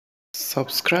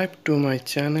Subscribe to my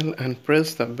channel and press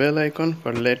the bell icon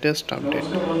for latest update.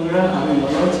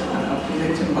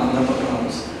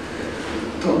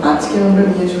 তো আজকে আমরা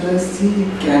নিয়ে চলে এসেছি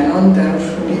Canon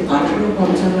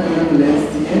 1350-18-55 লেন্স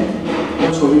দিয়ে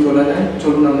ছবি তোলা যায়।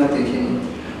 চলুন আমরা দেখে নিই।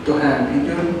 তো হ্যাঁ,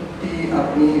 ভিডিওটি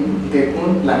আপনি দেখুন,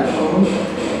 লাইক করুন,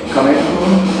 কমেন্ট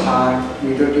করুন আর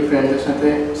ভিডিওটি ফ্রেন্ডদের সাথে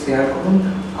শেয়ার করুন।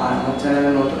 আর আমার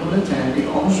চ্যানেলে নতুন হলে চ্যানেলটি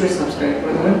অবশ্যই সাবস্ক্রাইব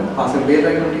করে দেবেন, পাশে বেল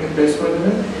আইকনটিকে প্রেস করে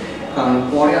দেবেন, কারণ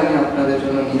পরে আমি আপনাদের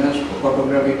জন্য নিয়ে আসবো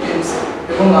ফটোগ্রাফি টিপস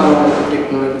এবং আরও হয়তো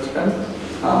টেকনোলজিক্যাল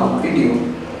ভিডিও।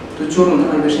 তো চলুন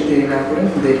আর বেশি দেরি না করে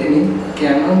দেখে নিই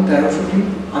Canon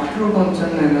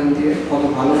 1350-18-55 দিয়ে কত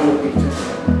ভালো ভালো picture.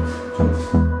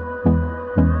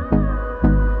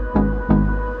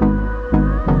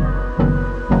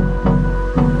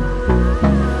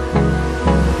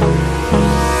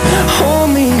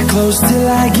 Close till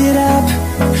I get up.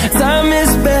 Time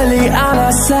is barely on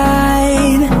our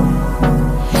side.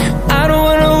 I don't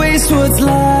wanna waste what's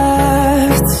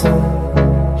left.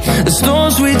 The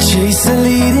storms we chase are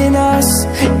leading us,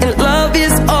 and love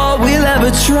is all we'll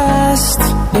ever trust.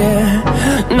 Yeah,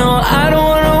 no, I don't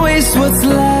wanna waste what's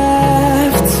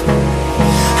left.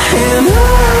 And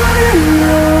on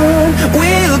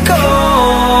we'll go,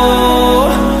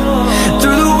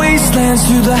 through the wastelands,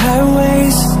 through the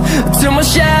highways, till my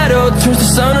shadow turns to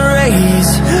sun rays.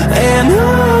 And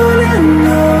on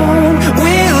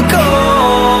we'll go,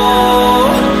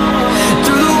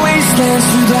 through the wastelands,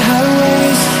 through the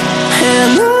highways,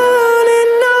 and on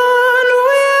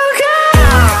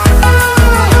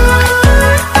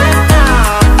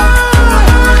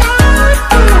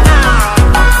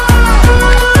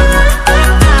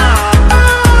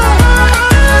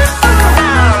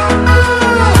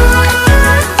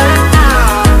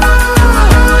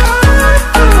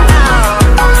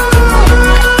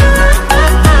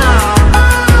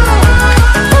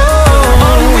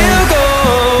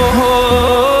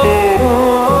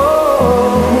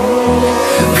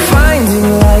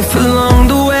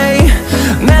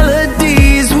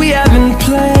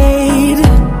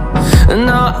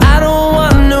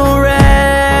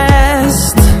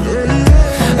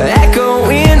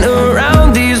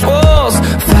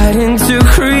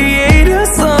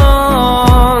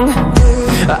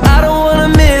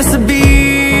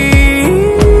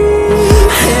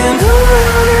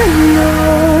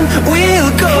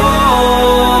we'll go.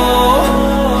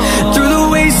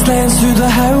 Through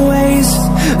the highways,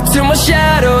 till my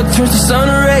shadow turns to sun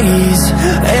rays.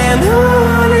 And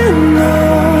on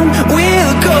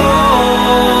we'll go,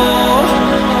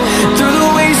 through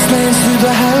the wastelands, through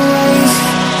the highways,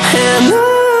 and on.